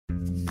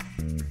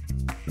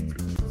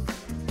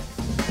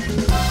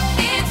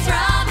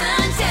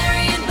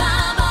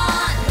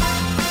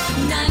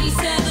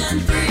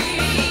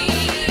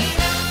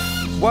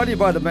What do you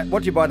buy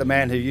the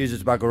man who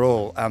uses bugger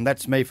all?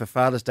 That's me for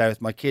Father's Day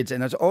with my kids,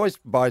 and I always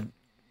buy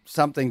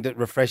something that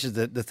refreshes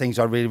the things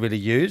I really, really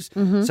use.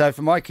 Mm-hmm. So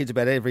for my kids,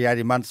 about every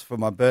 18 months for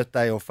my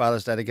birthday or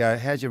Father's Day, to go,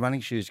 how's your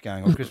running shoes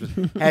going? Or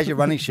Christmas, how's your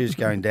running shoes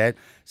going, Dad?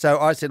 So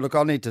I said, look,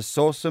 I'll need to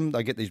source them.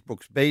 I get these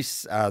Brooks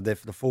Beasts. They're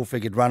for the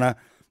full-figured runner.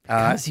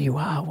 Because you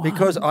are one.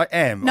 Because I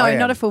am. No,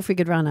 not a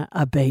full-figured runner,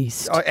 a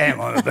beast. I am.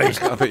 I'm a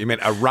beast. I thought you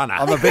meant a runner.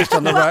 I'm a beast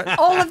on the road.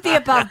 All of the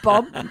above,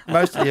 Bob.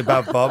 Most of the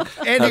above, Bob.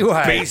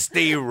 Anyway.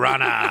 Beastie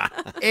runner.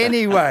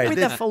 Anyway. With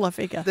a fuller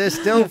figure. They're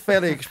still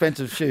fairly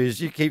expensive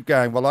shoes. You keep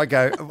going. Well, I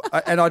go,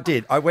 and I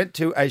did. I went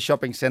to a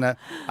shopping centre,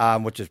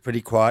 which was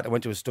pretty quiet. I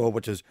went to a store,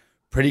 which was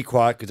pretty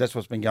quiet because that's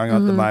what's been going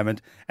on at the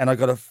moment. And I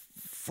got a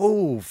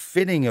full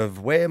fitting of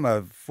where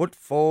my foot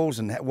falls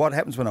and what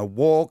happens when I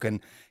walk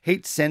and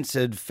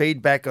heat-censored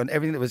feedback on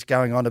everything that was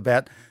going on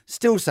about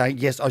still saying,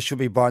 yes, I should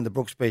be buying the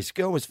Brooks Beast.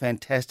 Girl was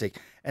fantastic.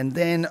 And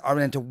then I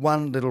ran into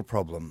one little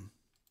problem.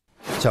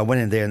 So I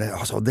went in there and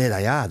I thought, there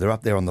they are. They're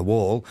up there on the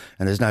wall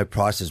and there's no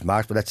prices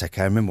marked, but that's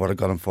okay. I remember what I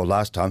got them for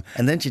last time.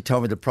 And then she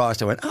told me the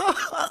price. I went,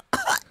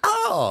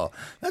 oh,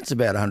 that's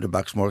about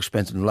 $100 more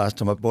expensive than the last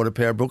time I bought a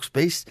pair of Brooks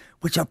Beasts,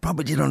 which I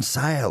probably did on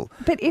sale.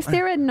 But if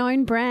they're a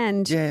known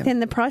brand, then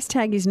the price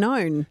tag is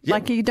known. Yeah.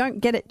 Like you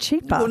don't get it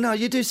cheaper. Well, no,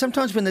 you do.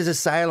 Sometimes when there's a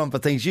sale on for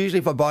things, usually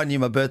if I buy new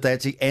my birthday,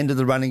 it's the end of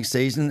the running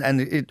season. And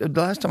the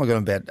last time I got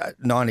them about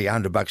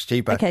 $90, $100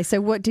 cheaper. Okay,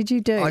 so what did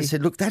you do? I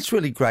said, look, that's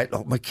really great.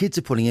 Look, my kids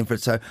are putting in for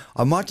it, so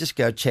I might just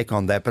go check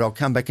on that, but I'll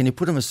come back and you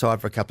put them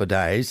aside for a couple of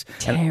days.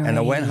 And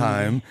I went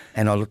home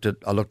and I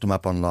looked them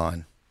up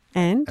online.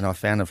 And I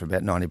found them for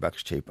about $90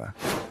 cheaper.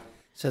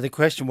 So the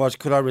question was,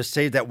 could I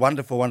receive that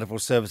wonderful, wonderful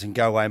service and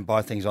go away and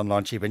buy things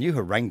online cheaper? And you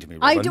harangued me,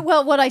 Robin.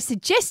 Well, what I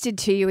suggested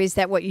to you is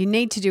that what you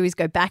need to do is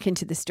go back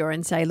into the store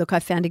and say, look, I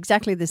found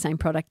exactly the same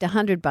product,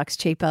 $100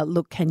 cheaper.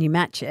 Look, can you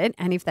match it?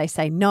 And if they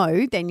say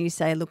no, then you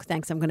say, look,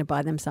 thanks, I'm going to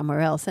buy them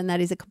somewhere else. And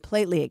that is a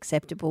completely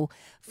acceptable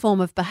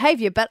form of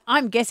behaviour. But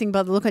I'm guessing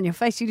by the look on your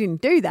face, you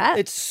didn't do that.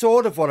 It's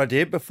sort of what I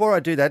did. Before I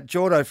do that,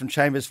 Jordo from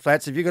Chambers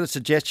Flats, have you got a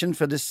suggestion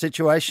for this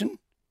situation?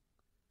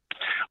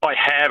 I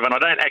have, and I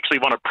don't actually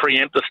want to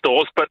preempt the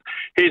stores, but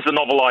here's the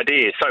novel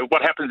idea. So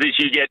what happens is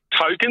you get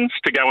tokens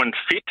to go and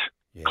fit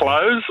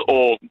clothes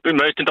or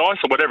merchandise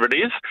or whatever it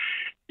is.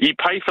 You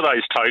pay for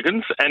those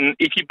tokens, and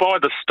if you buy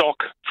the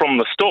stock from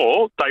the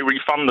store, they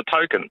refund the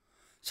token.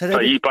 So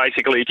you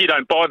basically, if you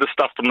don't buy the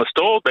stuff from the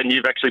store, then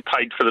you've actually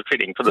paid for the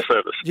fitting, for the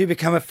service. You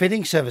become a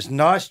fitting service.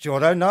 Nice,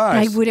 Jordo,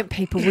 nice.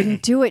 People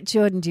wouldn't do it,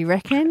 Jordan, do you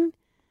reckon?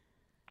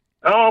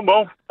 Oh,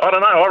 well, I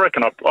don't know. I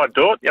reckon I'd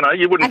do it. You know,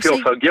 you wouldn't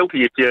feel so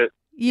guilty if you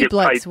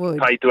paid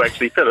to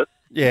actually fit it.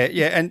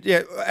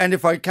 And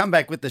if I come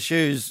back with the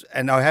shoes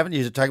and I haven't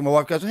used a token, my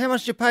wife goes, well, how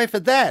much did you pay for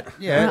that?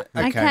 Yeah,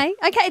 okay,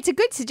 it's a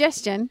good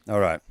suggestion. All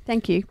right.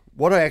 Thank you.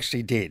 What I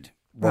actually did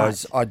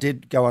was I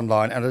did go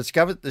online and I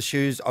discovered the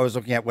shoes I was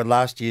looking at were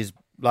last year's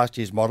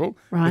model,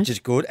 which is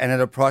good, and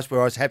at a price where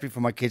I was happy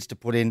for my kids to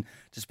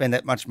spend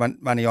that much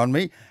money on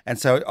me. And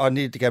so I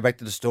needed to go back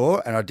to the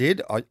store, and I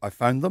did. I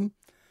phoned them.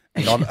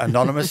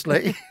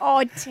 Anonymously.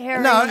 Oh,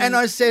 Terry. No, and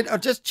I said,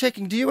 I'm just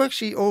checking, do you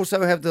actually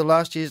also have the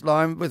last year's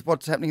line with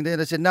what's happening there?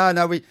 They said,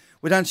 no, we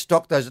don't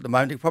stock those at the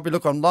moment. You can probably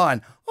look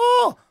online.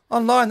 Oh,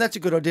 online, that's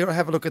a good idea. I'll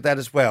have a look at that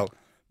as well.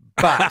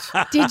 But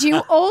did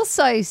you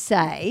also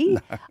say,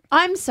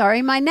 I'm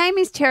sorry, my name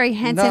is Terry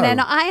Hansen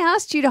and I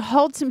asked you to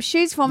hold some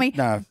shoes for me,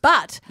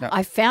 but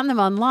I found them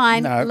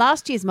online,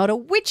 last year's model,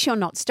 which you're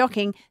not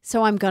stocking,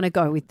 so I'm going to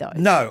go with those.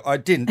 No, I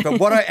didn't. But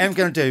what I am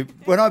going to do,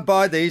 when I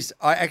buy these,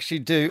 I actually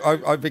do,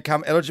 I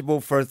become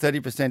eligible for a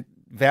 30%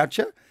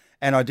 voucher.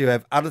 And I do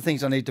have other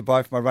things I need to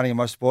buy for my running and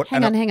my sport.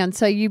 Hang on.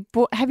 So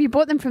have you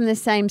bought them from the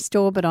same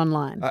store but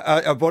online?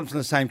 I bought them from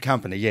the same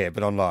company,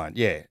 but online,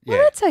 yeah. Well,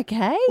 that's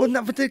okay. Well,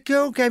 no, but the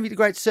girl gave me the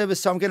great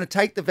service, so I'm going to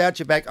take the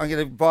voucher back. I'm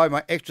going to buy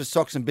my extra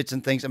socks and bits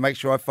and things and make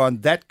sure I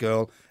find that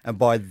girl and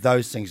buy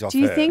those things off her.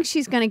 Do you think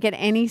she's going to get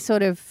any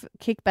sort of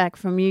kickback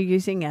from you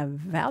using a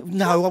voucher?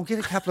 No, I'll get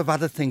a couple of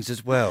other things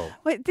as well.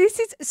 Wait, this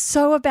is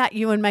so about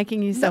you and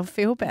making yourself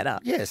feel better.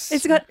 Yes.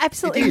 It's got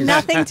absolutely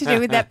nothing to do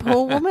with that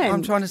poor woman.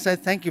 I'm trying to say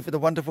thank you for the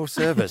wonderful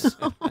service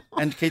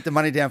and keep the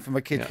money down for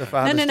my kids for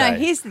Father's Day. No.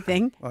 Here's the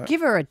thing. What?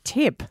 Give her a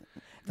tip.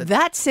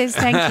 That says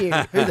thank you.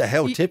 Who the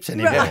hell tips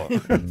anymore?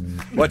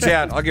 Watch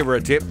out. I'll give her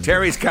a tip.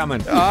 Terry's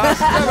coming. Oh,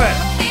 stop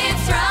it.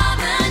 It's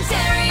Robin,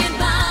 Terry and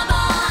Bob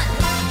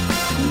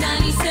on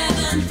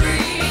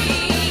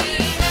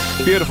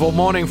 97.3. Beautiful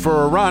morning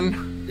for a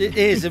run. It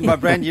is in my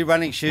brand new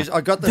running shoes. I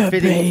got the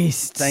fitting.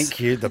 Beasts. Thank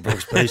you, the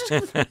Brooks Beast.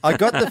 I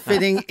got the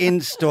fitting in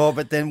store,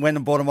 but then went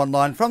and bought them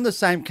online from the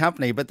same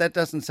company. But that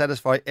doesn't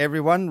satisfy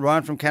everyone.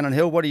 Ryan from Cannon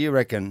Hill, what do you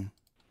reckon?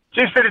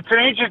 Just that it's an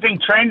interesting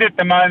trend at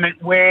the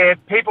moment where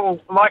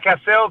people like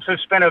ourselves have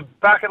spent a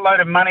bucket load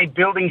of money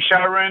building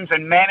showrooms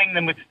and manning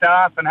them with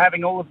staff and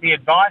having all of the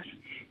advice.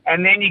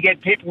 And then you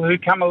get people who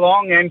come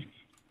along and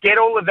get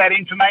all of that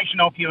information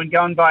off you and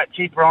go and buy it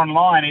cheaper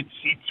online, it's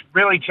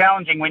really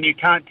challenging when you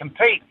can't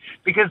compete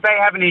because they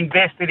haven't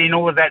invested in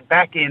all of that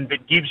back end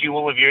that gives you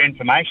all of your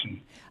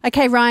information.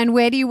 Okay, Ryan,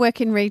 where do you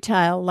work in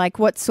retail? Like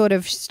what sort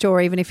of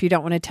store, even if you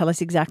don't want to tell us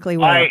exactly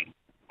where?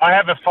 I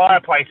have a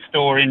fireplace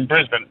store in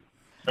Brisbane.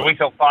 So we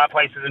sell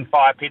fireplaces and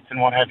fire pits and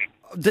what have you.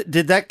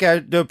 Did that go?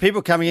 There were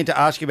people coming in to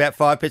ask you about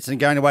fire pits and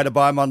going away to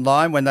buy them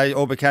online when they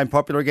all became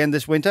popular again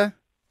this winter?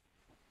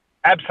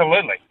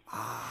 Absolutely.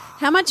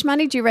 How much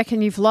money do you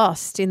reckon you've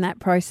lost in that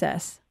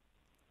process?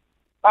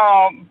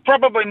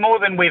 Probably more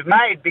than we've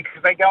made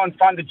because they go and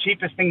find the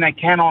cheapest thing they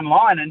can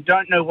online and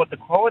don't know what the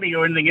quality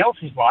or anything else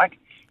is like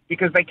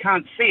because they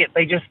can't see it.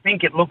 They just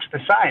think it looks the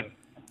same.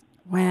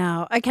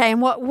 Wow. Okay, and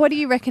what do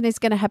you reckon is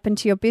going to happen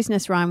to your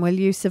business, Ryan? Will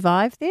you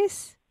survive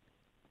this?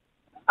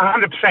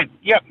 100%.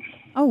 Yep.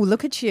 Oh,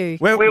 look at you.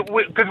 Well,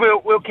 Because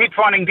we'll keep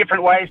finding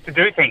different ways to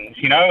do things,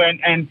 you know,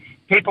 and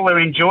people are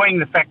enjoying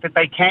the fact that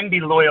they can be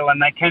loyal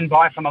and they can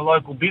buy from a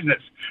local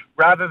business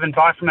rather than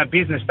buy from a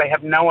business they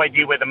have no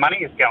idea where the money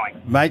is going.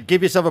 mate,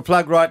 give yourself a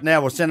plug right now.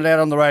 We'll send it out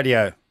on the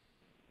radio.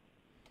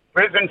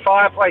 Brisbane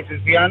Fireplace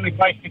is the only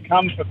place to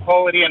come for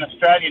quality and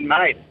Australian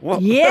made.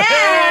 What?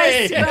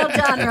 Yes! Hey! Well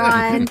done,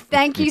 Ryan.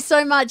 Thank you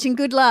so much and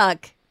good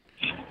luck.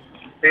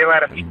 See you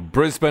later.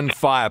 Brisbane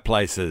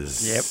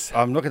Fireplaces. Yep,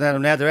 I'm looking at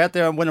them now. They're out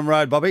there on Wynnum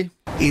Road, Bobby.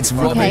 It's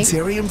Rob Okay. and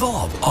Terry and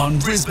Bob on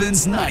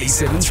Brisbane's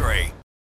 97.3.